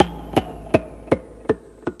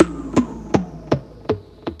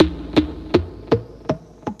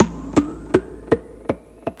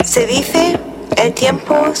Se dice, el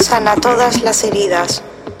tiempo sana todas las heridas.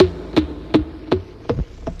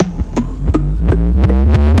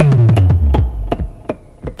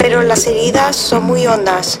 Pero las heridas son muy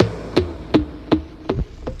hondas.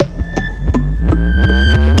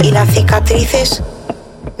 Y las cicatrices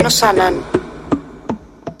no sanan.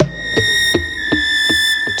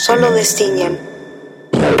 Solo destiñen.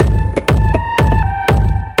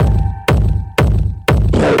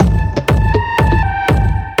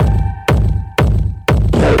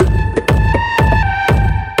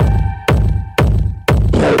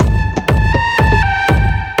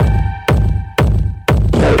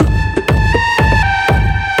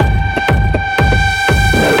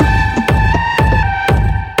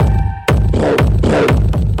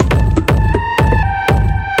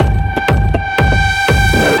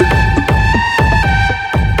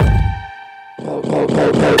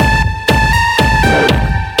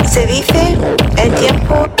 Se dice, el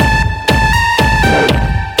tiempo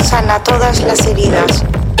sana todas las heridas.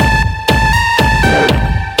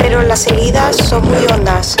 Pero las heridas son muy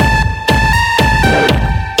hondas.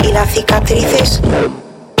 Y las cicatrices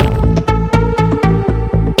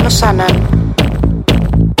no sanan.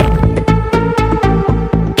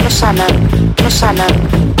 No sanan, no sanan.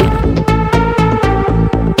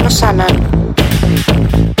 No sanan.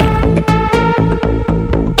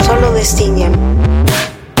 Solo destiñen.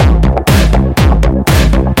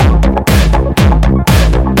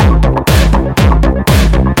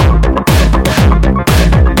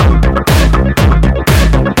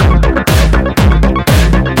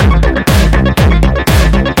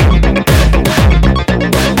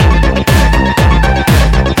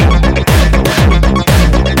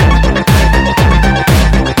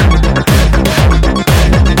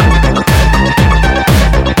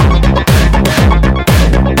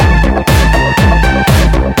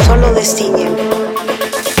 Destiñen.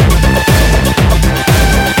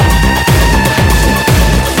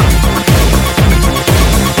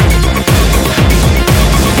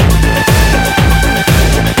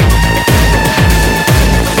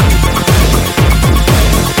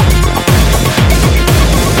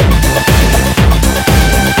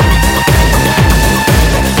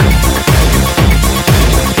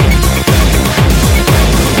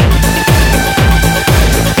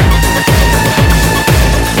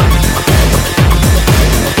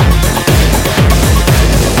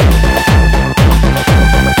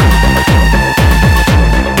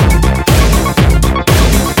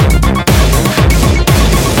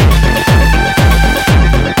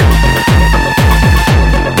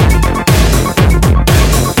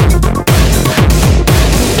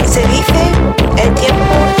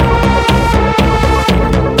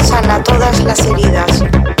 Todas las heridas,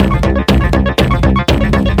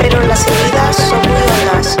 pero las heridas son muy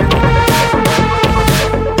hondas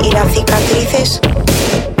y las cicatrices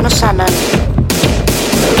no sanan.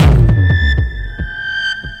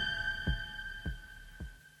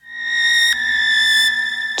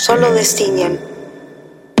 Solo destiñen.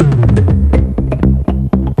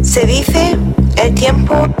 Se dice, el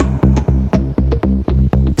tiempo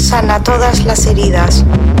sana todas las heridas.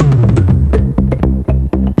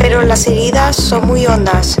 Pero las heridas son muy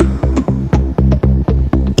hondas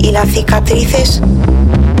y las cicatrices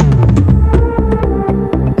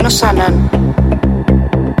no sanan.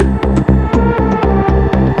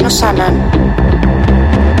 No sanan.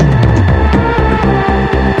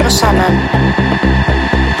 No sanan.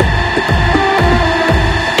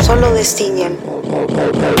 Solo destiñen.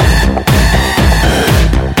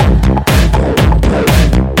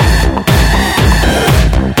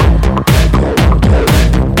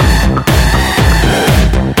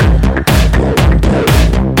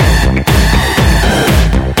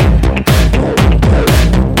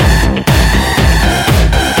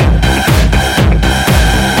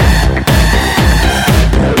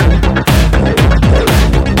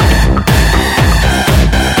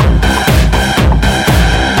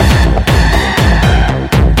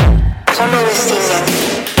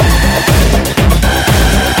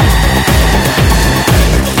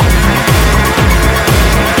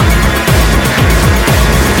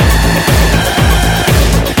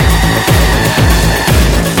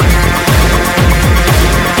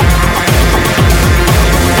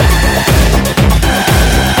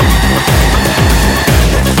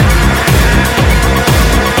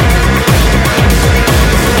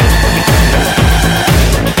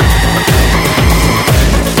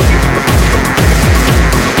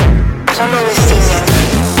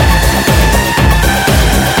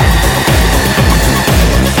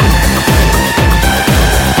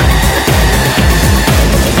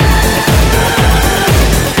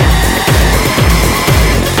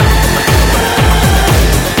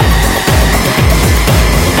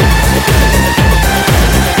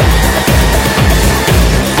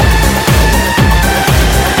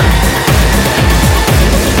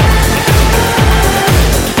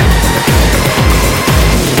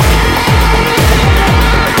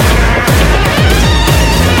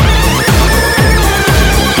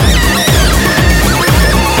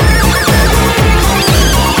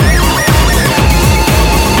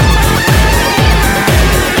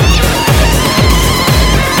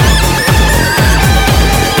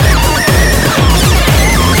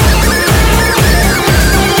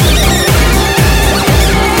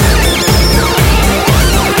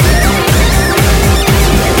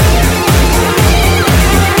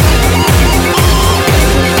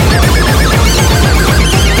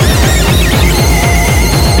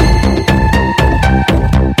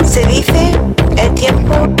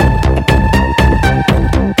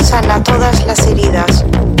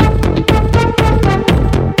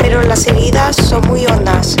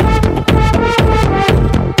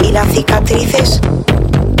 Las cicatrices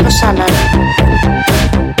no sanan.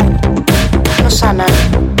 No sanan.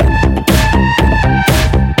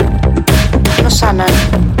 No sanan.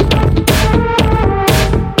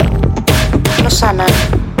 No sanan.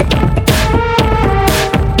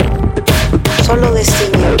 Solo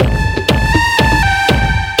destiñen.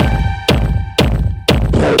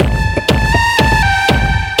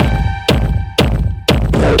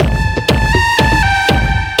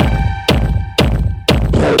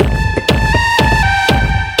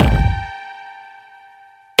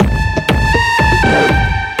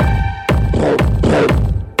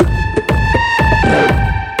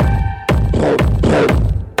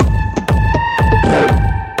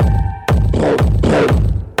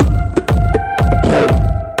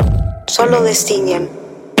 Solo destiñen.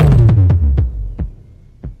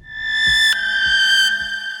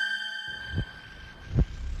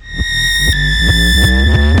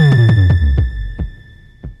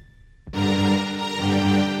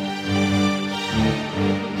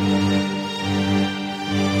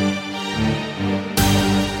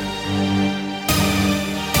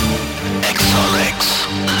 XRX,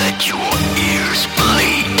 let your ears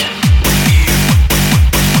bleed.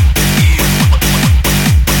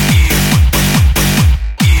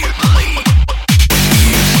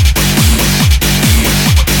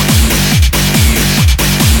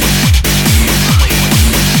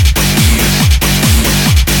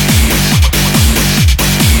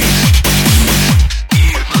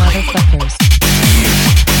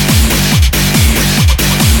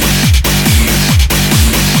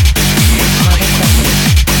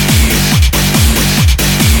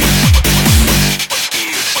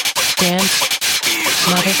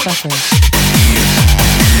 Motherfuckers.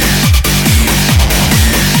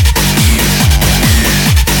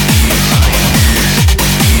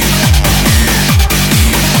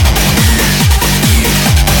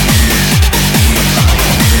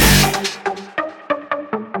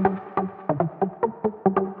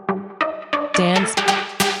 Dance,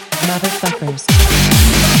 motherfuckers.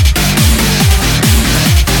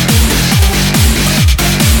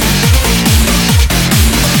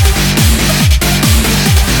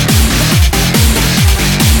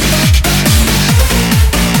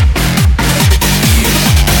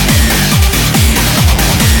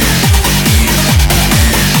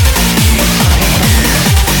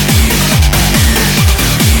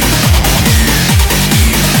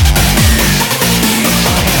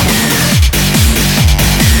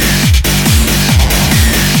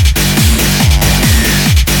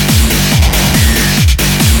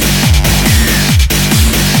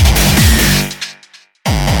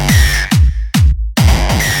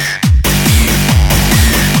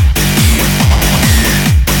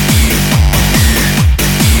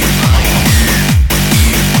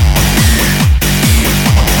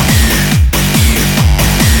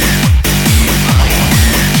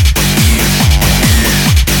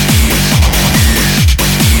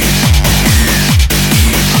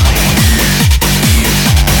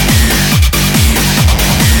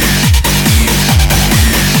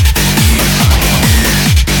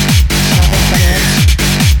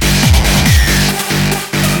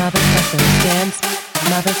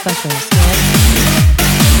 Motherfuckers.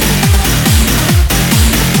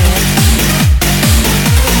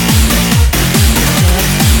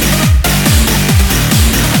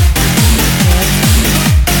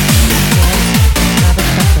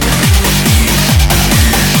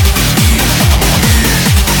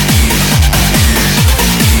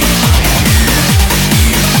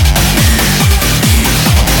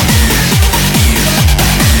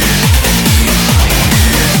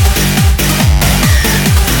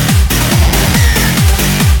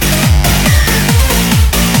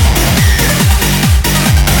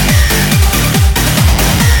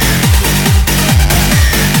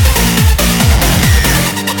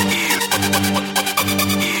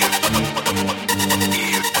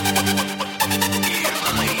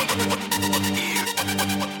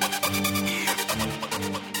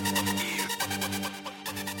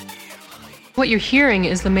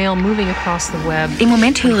 Im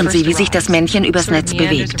Moment hören Sie, wie sich das Männchen übers Netz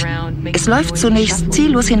bewegt. Es läuft zunächst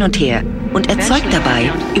ziellos hin und her und erzeugt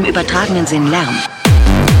dabei im übertragenen Sinn Lärm.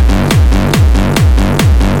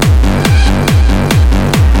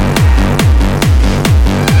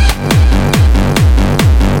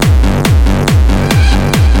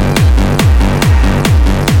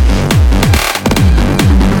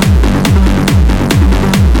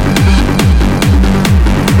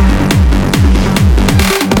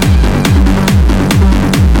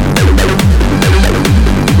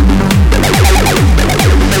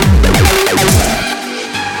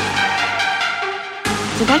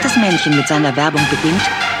 Männchen mit seiner Werbung beginnt,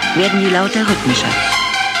 werden die Laute rhythmischer.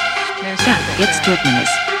 Da, jetzt hört man es.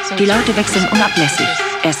 Die Laute wechseln unablässig.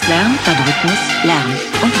 Erst Lärm, dann Rhythmus, Lärm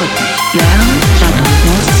und Rhythmus. Lärm, dann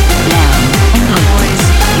Rhythmus, Lärm und Rhythmus.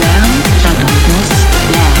 Lärm, dann Rhythmus,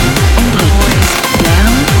 Lärm und Rhythmus.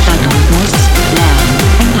 Lärm, dann Rhythmus, Lärm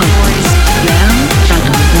und Rhythmus. Lärm, dann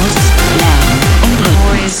Rhythmus, Lärm und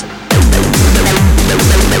Rhythmus.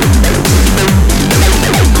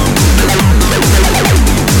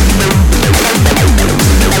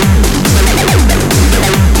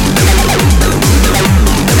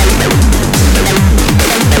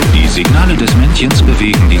 Die Signale des Männchens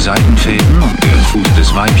bewegen die Saitenfäden und der Fuß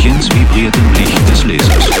des Weibchens vibriert im Licht des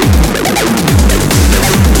Lasers.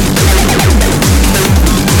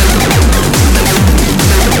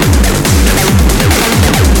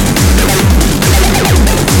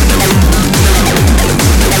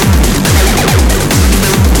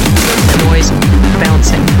 Noise,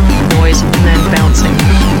 bouncing, noise, and then bouncing,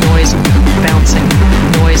 noise, bouncing,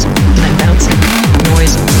 noise, and then bouncing,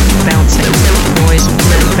 noise, bouncing, noise, and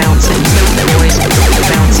then bouncing, noise,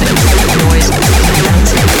 bouncing, noise, and then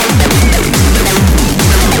bouncing.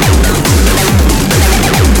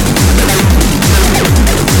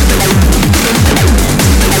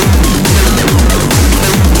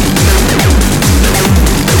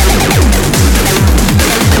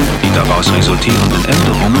 Die daraus resultierenden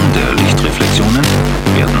Änderungen der Lichtreflexionen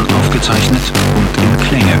werden aufgezeichnet und in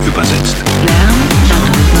Klänge übersetzt. Lärm, dann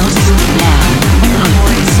Rhythmus, Lärm und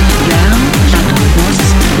Rhythmus. Lärm, dann Rhythmus,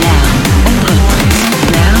 Lärm und Rhythmus.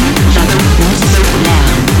 Lärm, dann Rhythmus,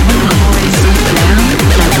 Lärm und Rhythmus. Lärm,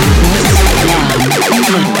 dann Rhythmus, Lärm und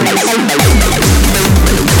Rhythmus.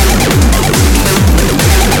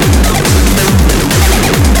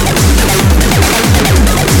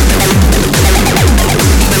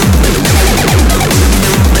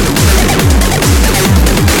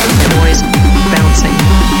 Noise, bouncing,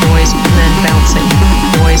 noise, and then bouncing,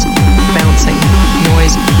 noise, bouncing,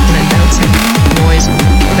 noise, and then bouncing, noise,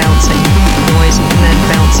 bouncing, noise, and then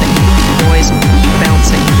bouncing, noise,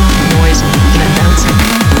 bouncing, noise, and then bouncing,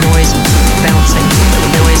 noise, bouncing,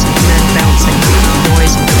 noise, and then bouncing,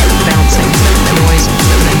 noise, bouncing, noise,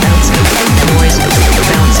 and then bouncing, noise,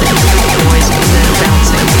 bouncing, noise, and then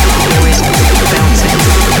bouncing, noise, bouncing,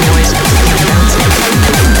 noise, and then bouncing.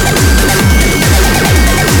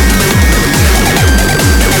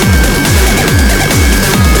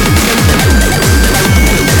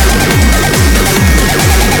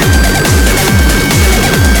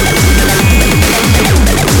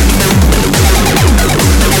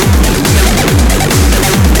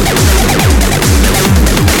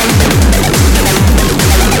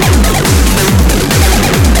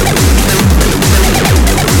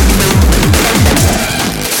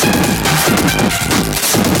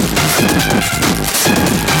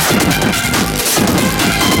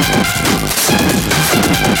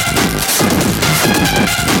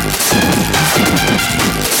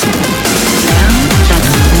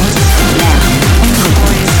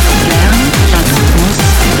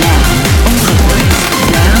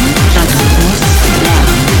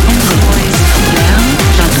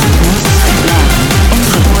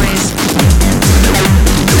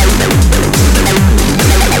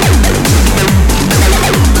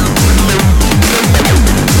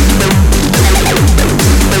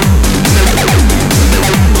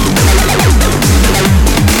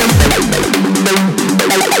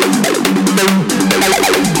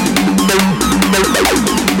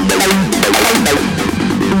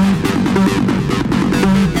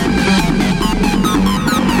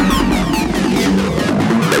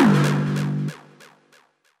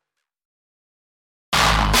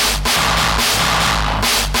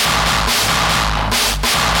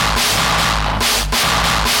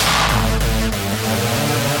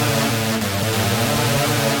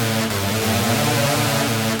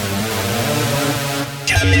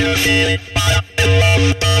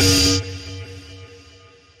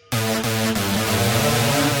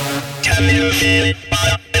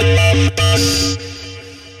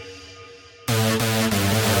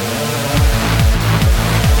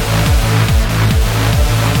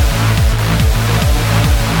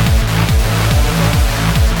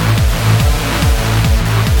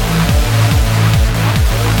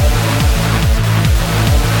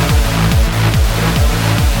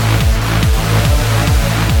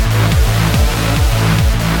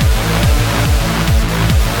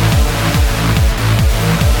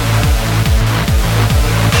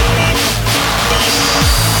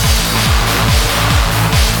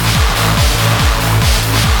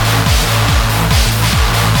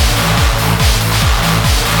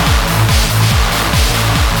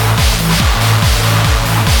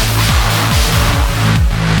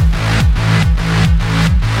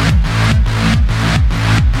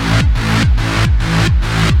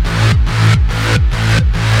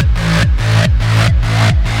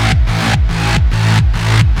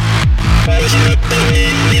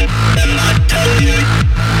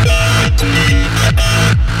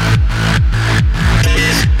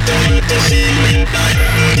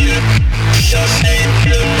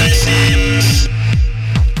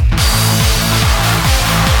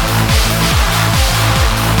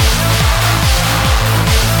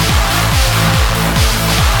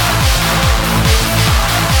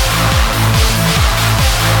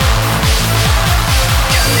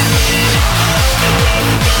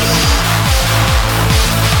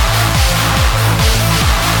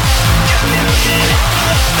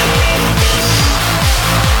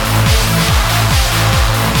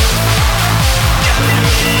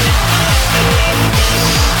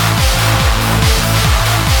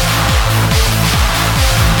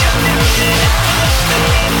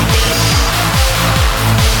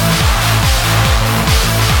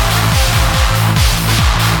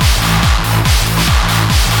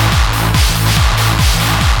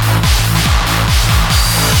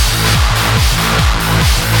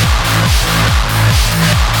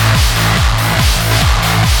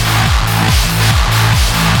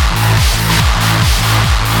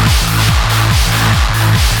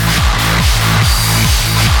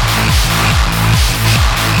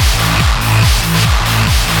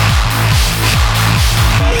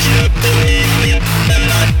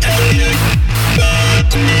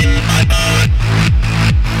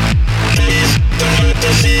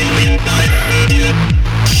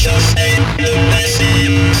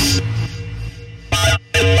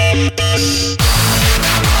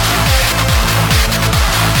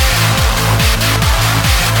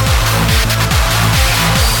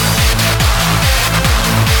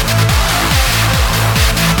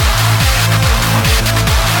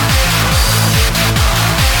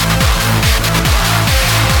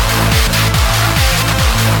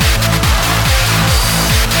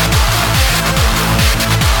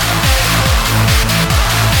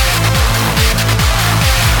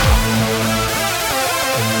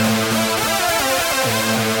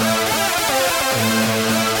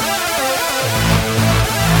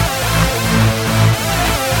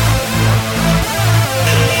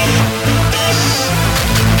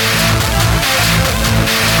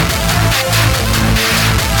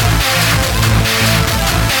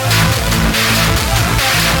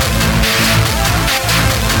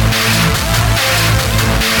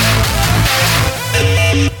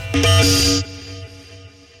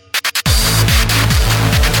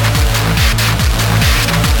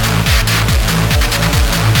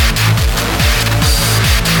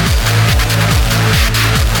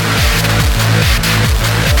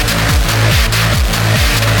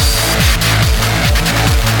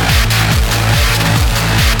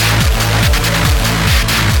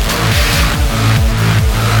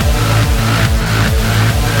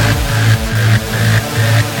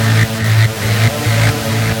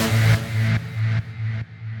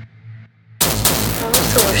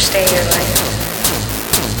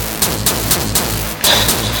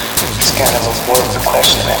 What was the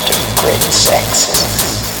question after great sex?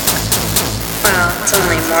 Well, it's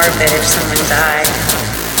only morbid if someone died.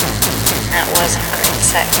 That wasn't great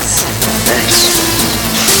sex. Thanks.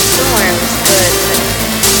 Somewhere it was good, but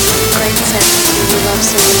great sex when you love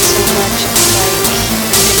someone so much, it's like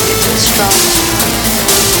addicted to a strong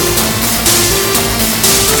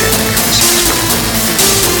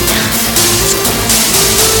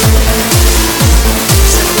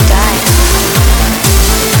So who died?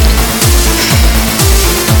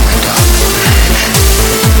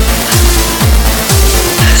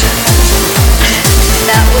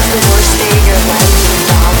 That was the worst day of your life when your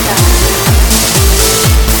dog died.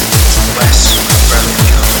 Wes, brother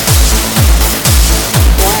killed.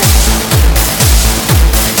 What?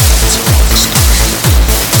 It's a long story.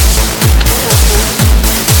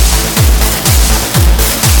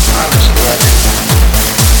 I was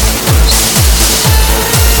 11.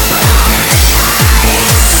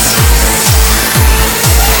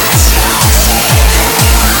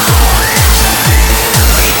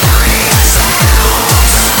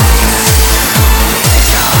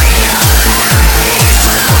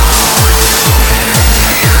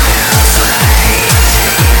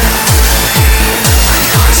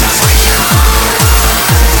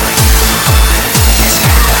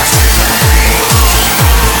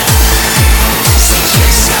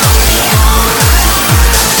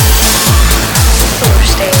 The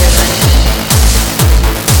worst day of your life.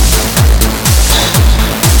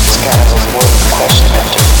 It's kind of a morbid question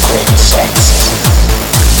after great sex.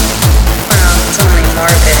 Well, it's only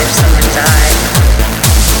morbid if someone died.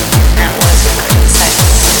 That wasn't great sex.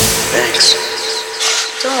 Thanks.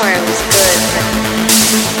 Don't worry, it was good, but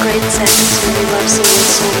great sex when you love someone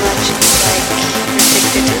so much, it's like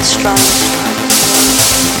addicted to a strong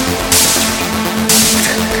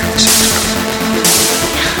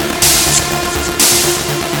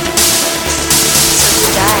So who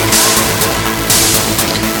died?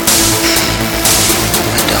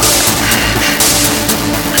 My dog.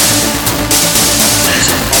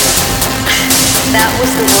 That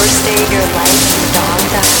was the worst day of your life when your dog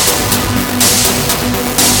died.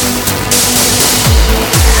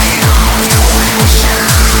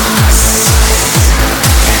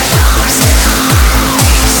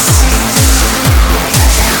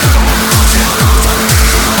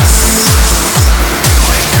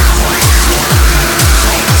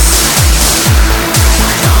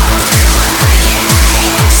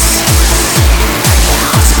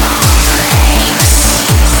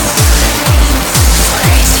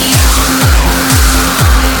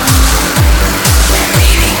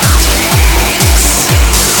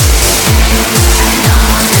 I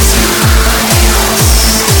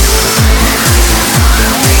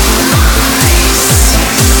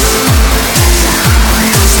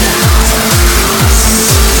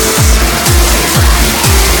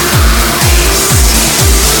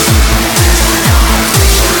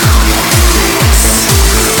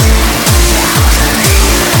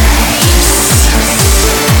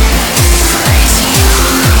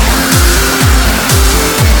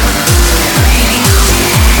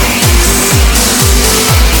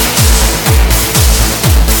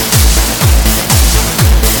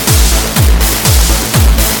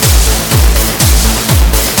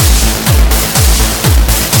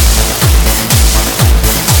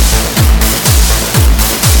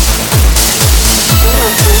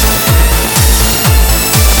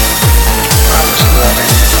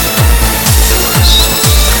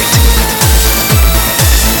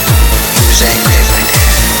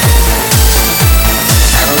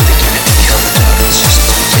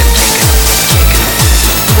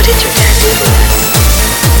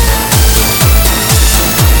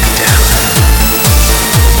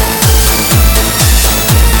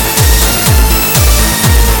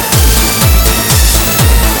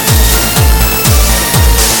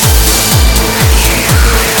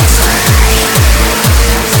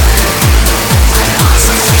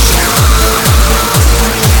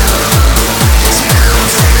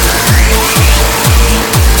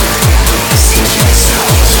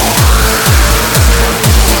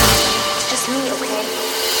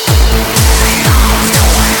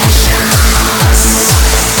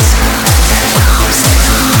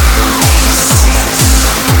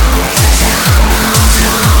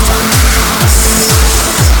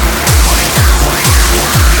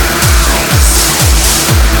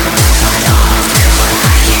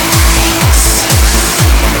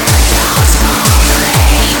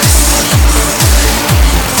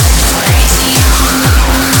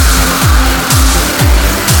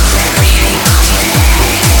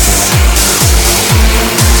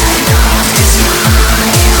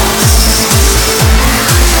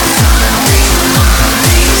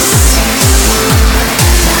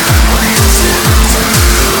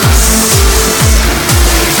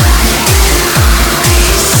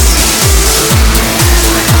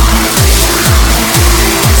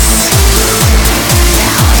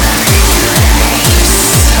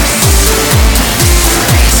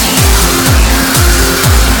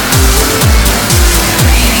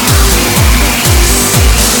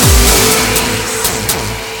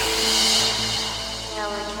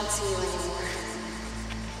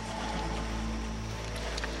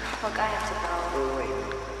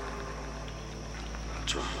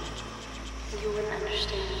you wouldn't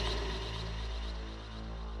understand.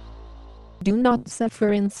 Do not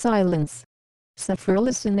suffer in silence. Suffer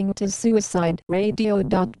listening to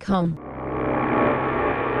suicideradio.com.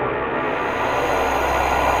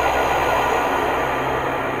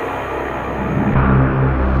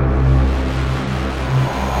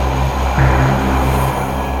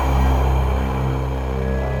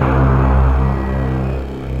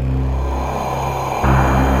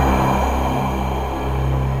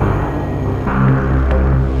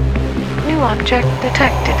 Object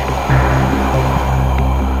detected.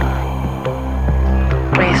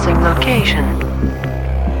 Tracing location.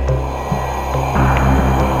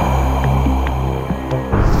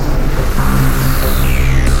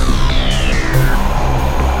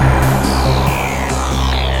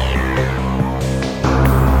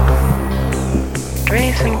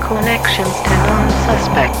 Tracing connections to known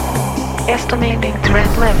suspect. Estimating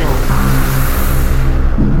threat level.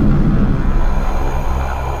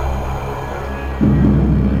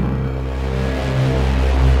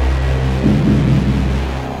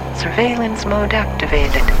 Surveillance mode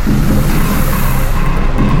activated.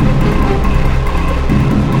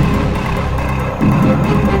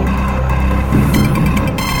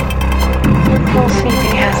 Full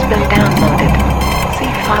CD has been downloaded.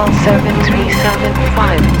 See file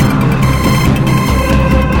 7375.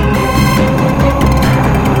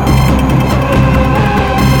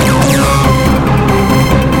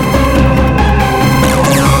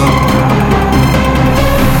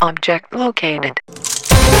 Object located.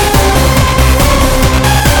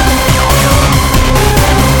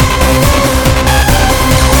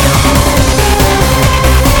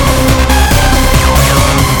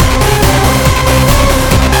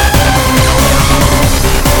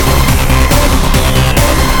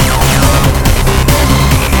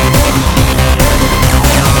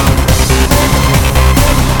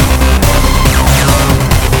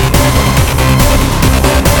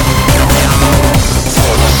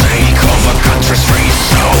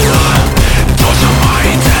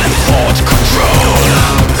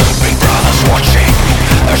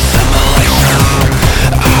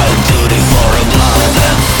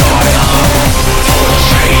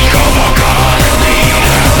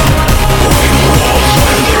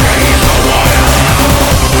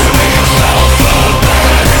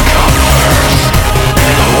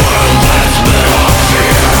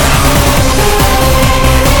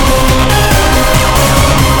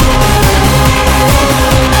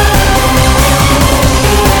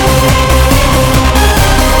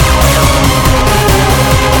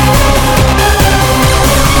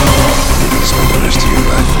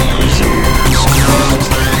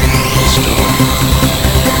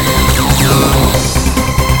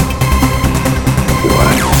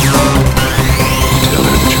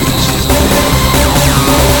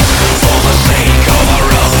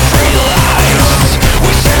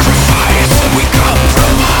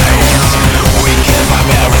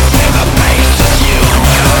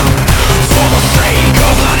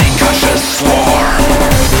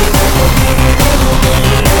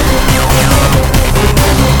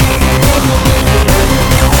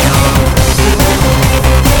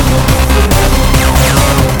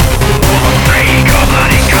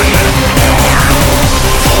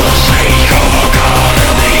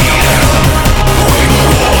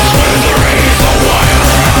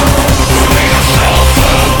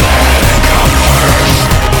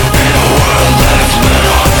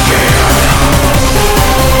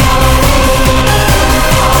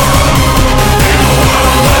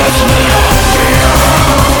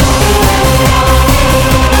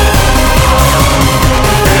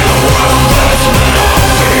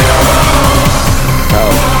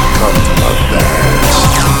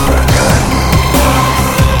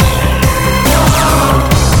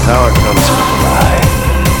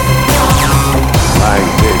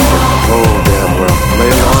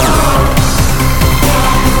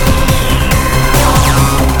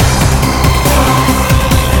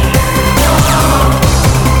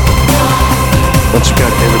 Once you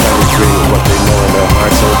got everybody agreeing with what they know in their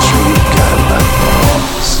hearts, old tree, you got a lot of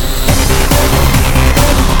balls.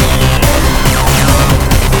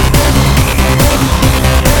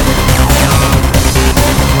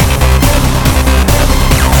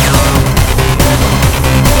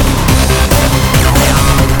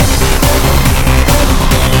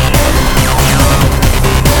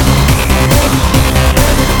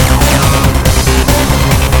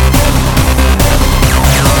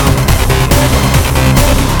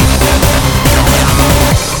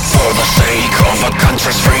 For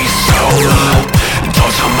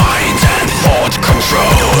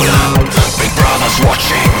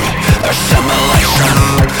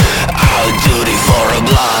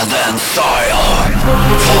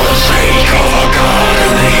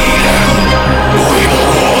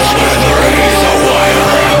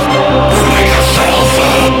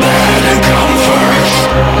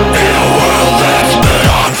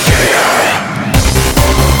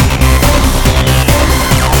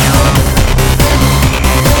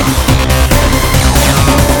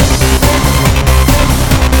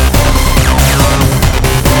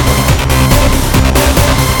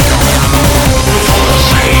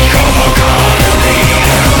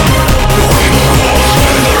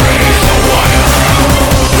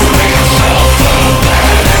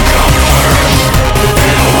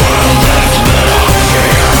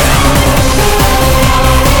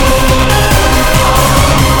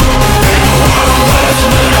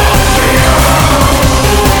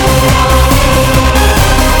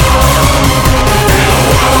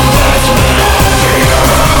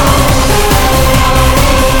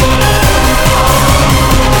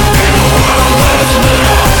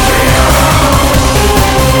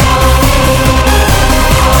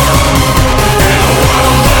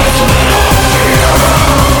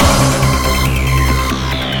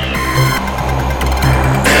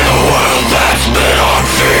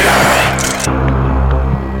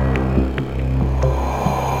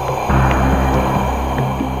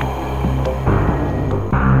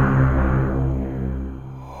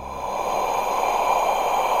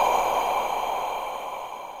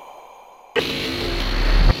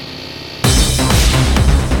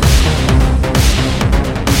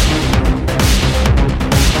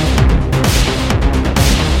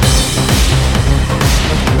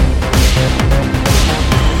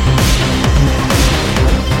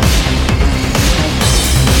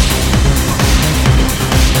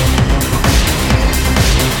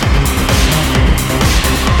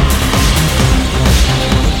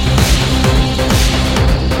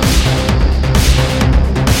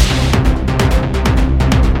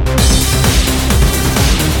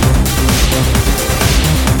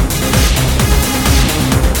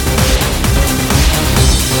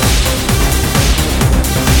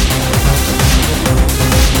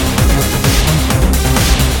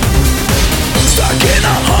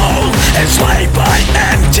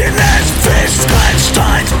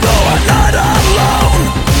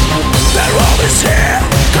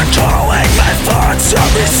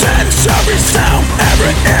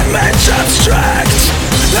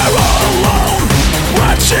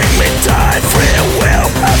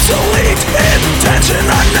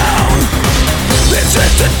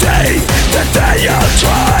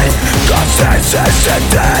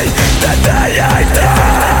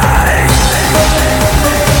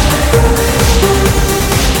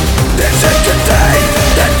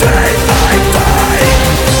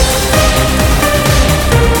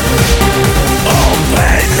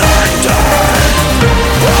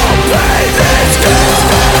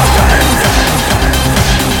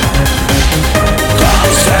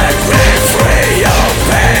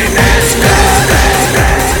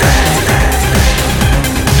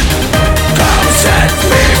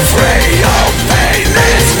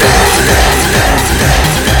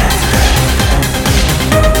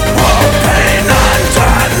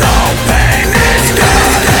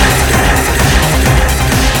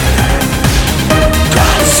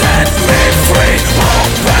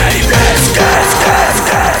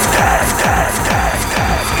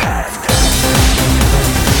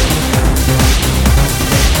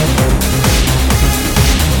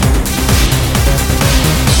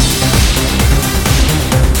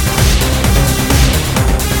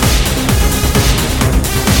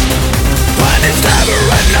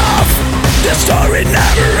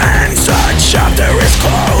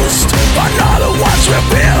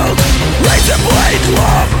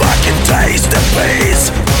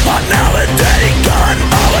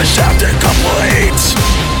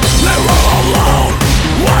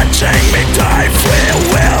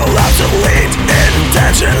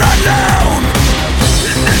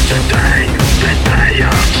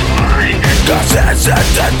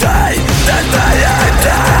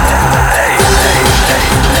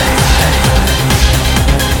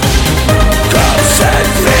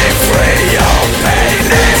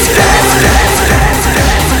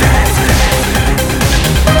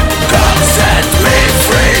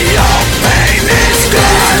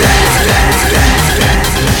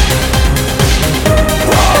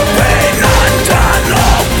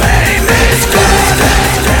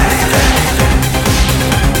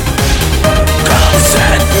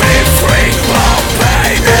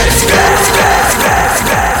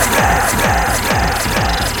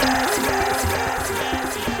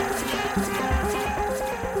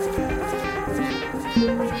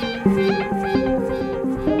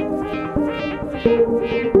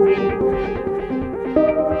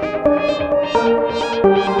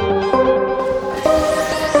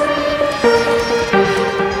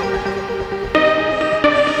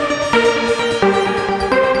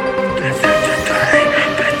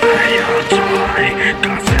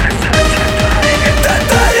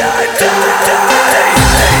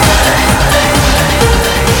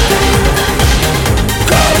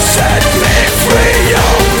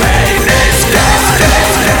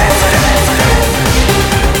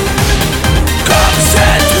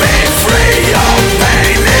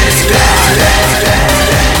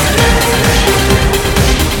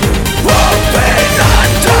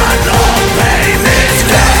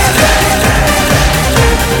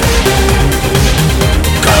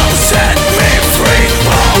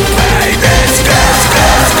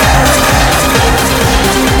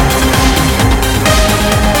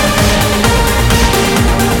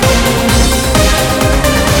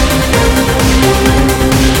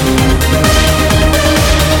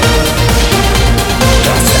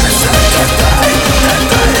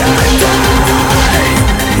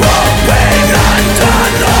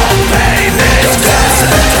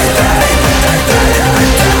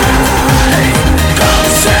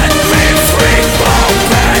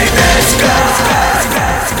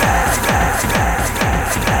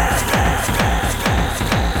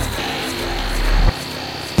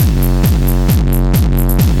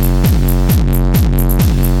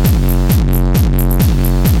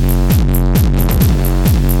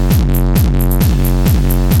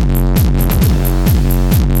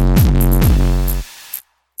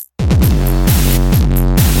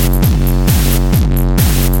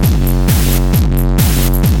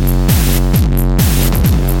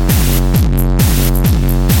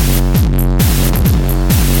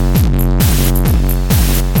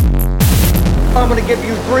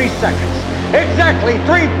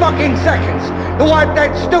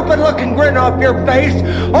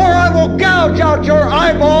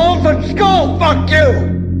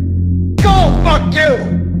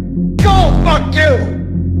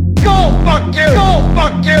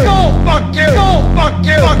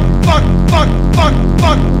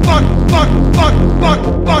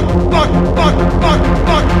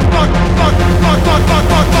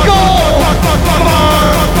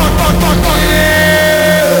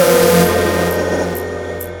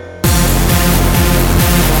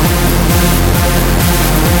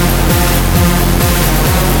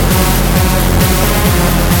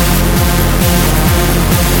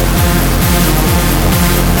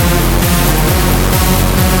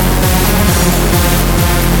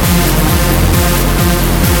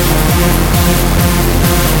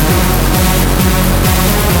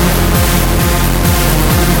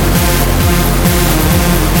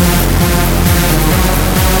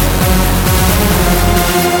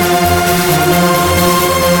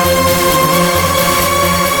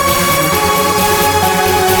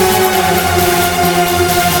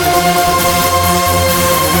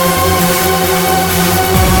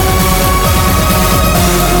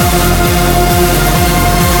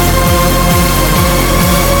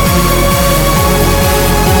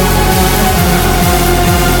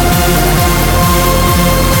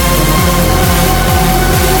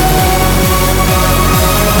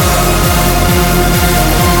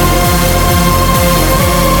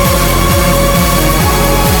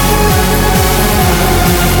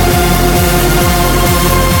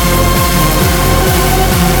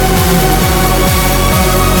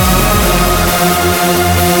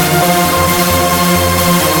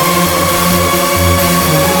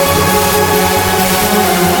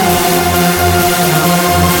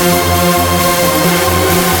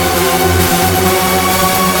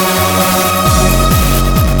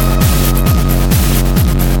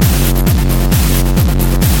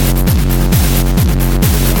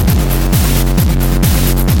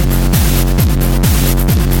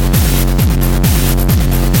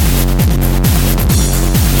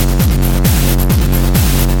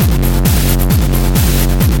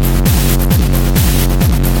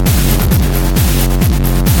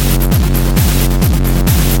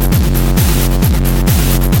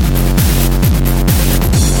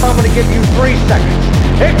 3 seconds.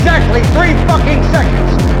 Exactly 3 fucking seconds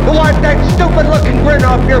to wipe that stupid looking grin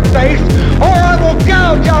off your face, or I will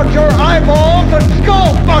gouge out your eyeballs and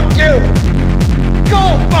skull fuck you!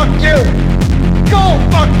 Skull fuck you! Skull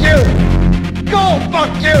fuck you! Skull fuck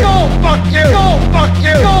you! Skull fuck you! Skull fuck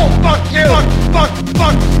you! Skull fuck you! Fuck fuck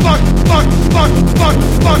fuck fuck fuck fuck fuck fuck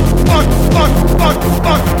fuck fuck fuck fuck fuck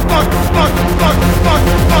fuck fuck fuck fuck fuck fuck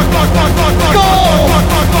fuck skull fuck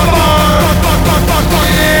fuck fuck fuck fuck fuck fuck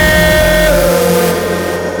yeah!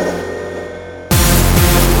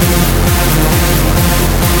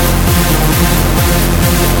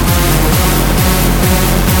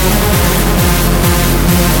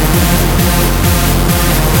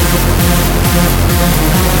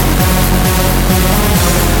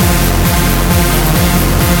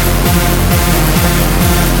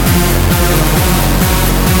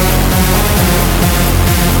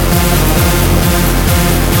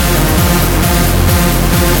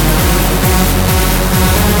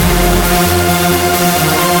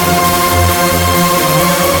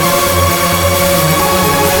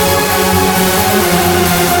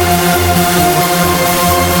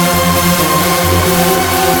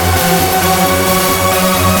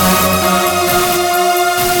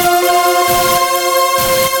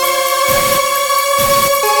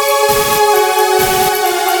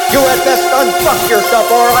 Unfuck yourself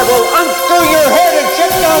or I will unscrew your head and shit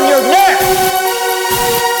down your neck!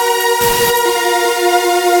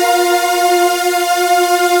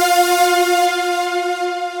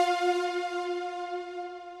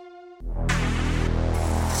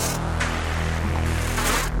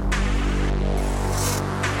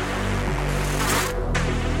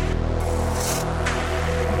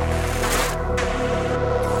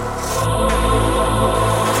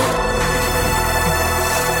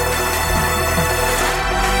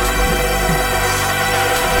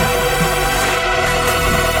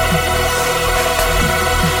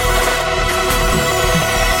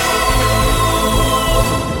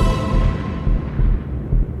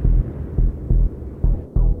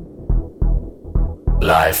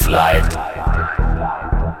 Lifeline.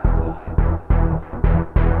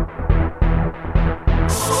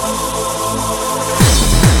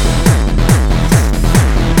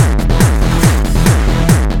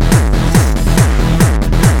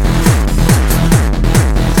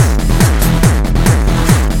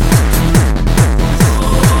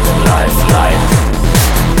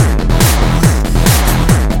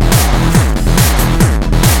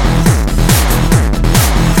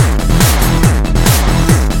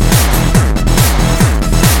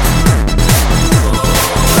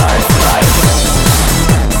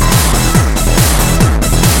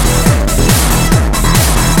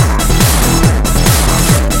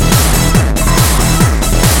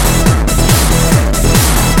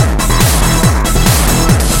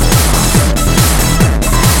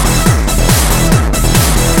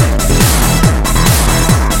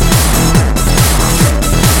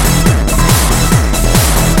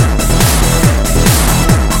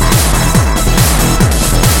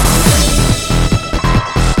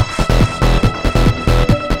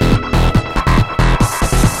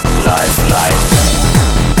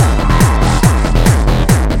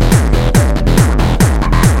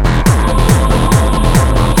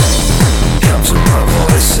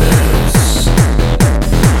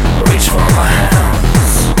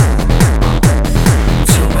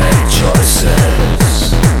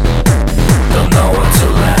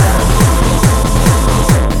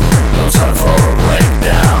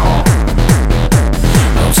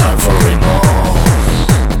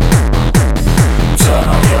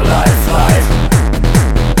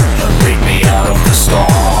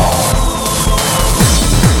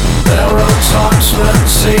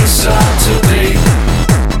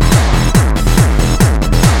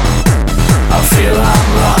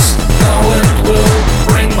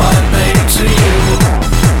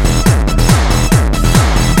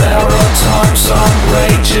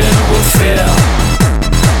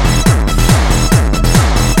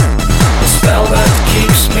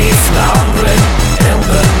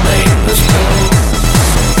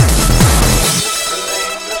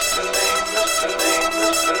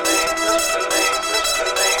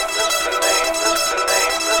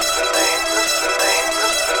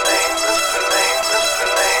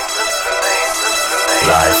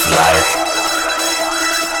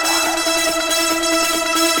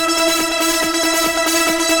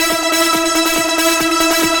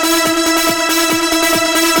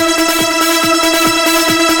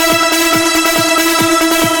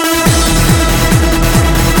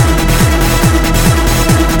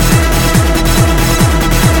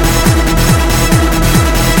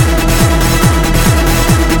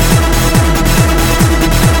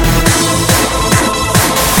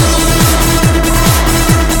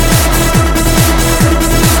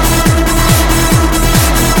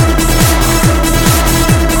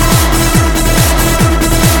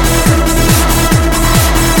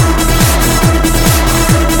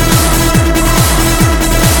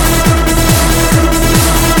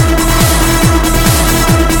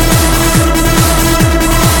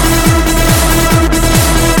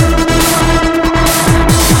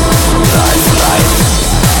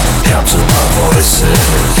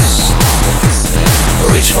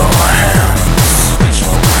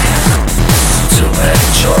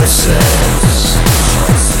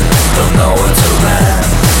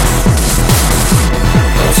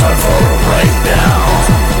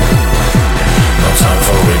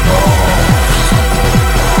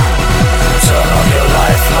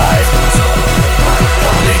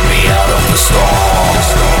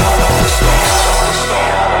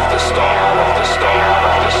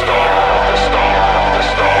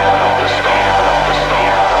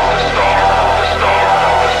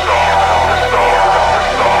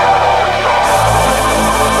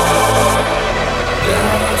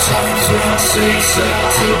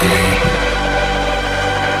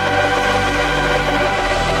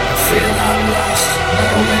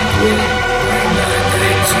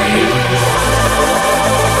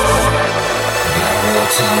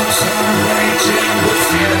 tongues are raging with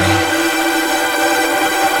fear.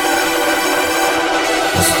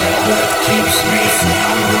 The spell that keeps me from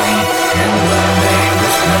wandering and learning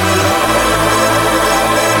with no love.